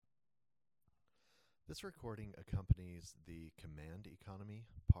This recording accompanies the command economy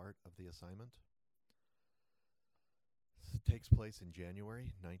part of the assignment. It takes place in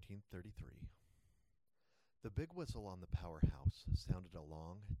January 1933. The big whistle on the powerhouse sounded a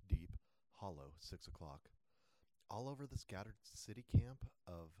long, deep, hollow 6 o'clock. All over the scattered city camp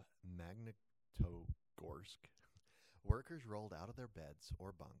of Magnitogorsk, workers rolled out of their beds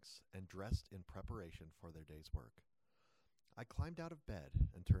or bunks and dressed in preparation for their day's work. I climbed out of bed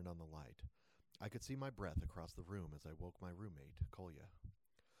and turned on the light. I could see my breath across the room as I woke my roommate, Kolya.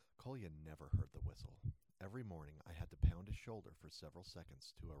 Kolya never heard the whistle. Every morning I had to pound his shoulder for several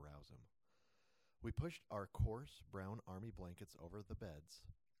seconds to arouse him. We pushed our coarse brown army blankets over the beds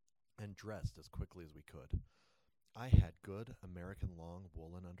and dressed as quickly as we could. I had good American long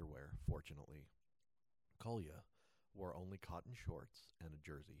woolen underwear, fortunately. Kolya wore only cotton shorts and a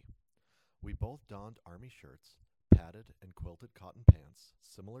jersey. We both donned army shirts, padded and quilted cotton pants,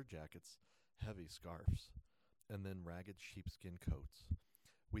 similar jackets, heavy scarves, and then ragged sheepskin coats.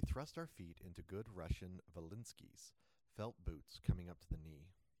 We thrust our feet into good Russian Valinskis, felt boots coming up to the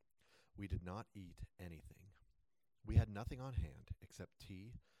knee. We did not eat anything. We had nothing on hand except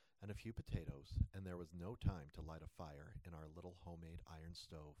tea and a few potatoes, and there was no time to light a fire in our little homemade iron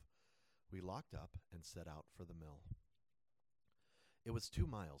stove. We locked up and set out for the mill. It was 2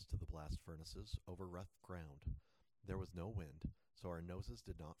 miles to the blast furnaces over rough ground. There was no wind, so our noses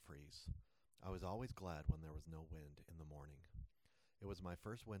did not freeze. I was always glad when there was no wind in the morning. It was my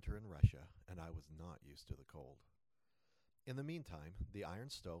first winter in Russia, and I was not used to the cold. In the meantime, the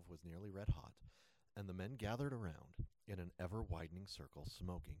iron stove was nearly red hot, and the men gathered around in an ever-widening circle,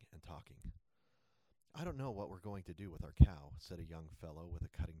 smoking and talking. "I don't know what we're going to do with our cow," said a young fellow with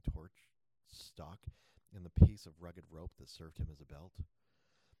a cutting torch stock in the piece of rugged rope that served him as a belt.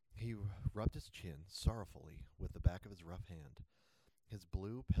 He rubbed his chin sorrowfully with the back of his rough hand. His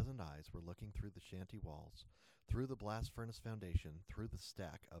blue peasant eyes were looking through the shanty walls, through the blast furnace foundation, through the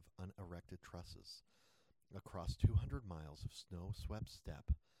stack of unerected trusses, across 200 miles of snow-swept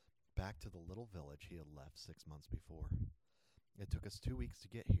steppe, back to the little village he had left 6 months before. "It took us 2 weeks to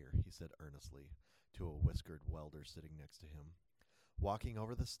get here," he said earnestly to a whiskered welder sitting next to him, "walking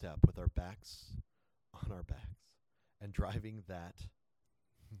over the steppe with our backs on our backs, and driving that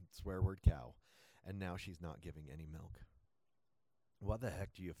swear word cow, and now she's not giving any milk." "What the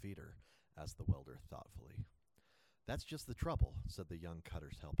heck do you feed her?" asked the welder thoughtfully. "That's just the trouble," said the young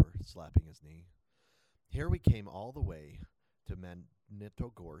cutter's helper, slapping his knee. "Here we came all the way to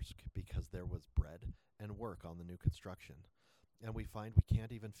Magnitogorsk because there was bread and work on the new construction, and we find we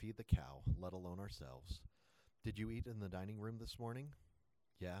can't even feed the cow, let alone ourselves. Did you eat in the dining room this morning?"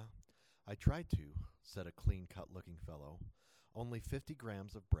 "Yeah, I tried to," said a clean-cut-looking fellow. "Only 50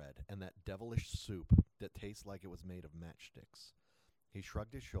 grams of bread and that devilish soup that tastes like it was made of matchsticks." He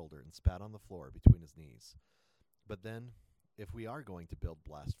shrugged his shoulder and spat on the floor between his knees. "But then, if we are going to build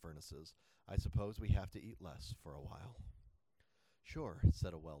blast furnaces, I suppose we have to eat less for a while." "Sure,"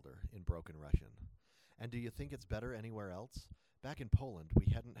 said a welder in broken Russian. "And do you think it's better anywhere else? Back in Poland, we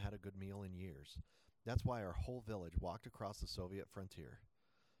hadn't had a good meal in years. That's why our whole village walked across the Soviet frontier.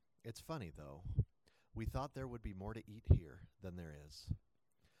 It's funny, though. We thought there would be more to eat here than there is."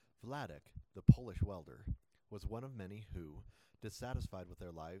 Vladek, the Polish welder, was one of many who, dissatisfied with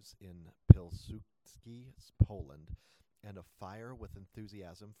their lives in Pilsudski, Poland, and afire with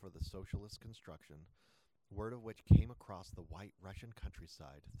enthusiasm for the socialist construction, word of which came across the white Russian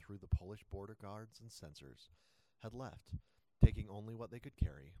countryside through the Polish border guards and censors, had left, taking only what they could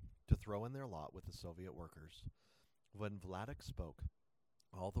carry, to throw in their lot with the Soviet workers. When Vladek spoke,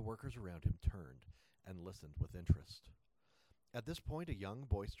 all the workers around him turned and listened with interest. At this point, a young,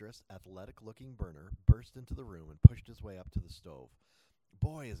 boisterous, athletic-looking burner burst into the room and pushed his way up to the stove.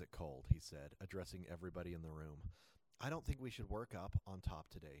 "Boy, is it cold," he said, addressing everybody in the room. "I don't think we should work up on top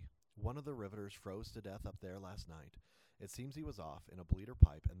today. One of the riveters froze to death up there last night. It seems he was off in a bleeder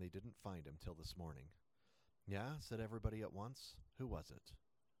pipe and they didn't find him till this morning." "Yeah?" said everybody at once. "Who was it?"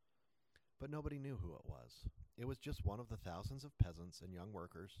 But nobody knew who it was. It was just one of the thousands of peasants and young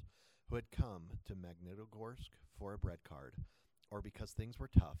workers who had come to Magnitogorsk for a bread card, or because things were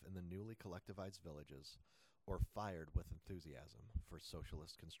tough in the newly collectivized villages, or fired with enthusiasm for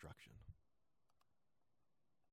socialist construction.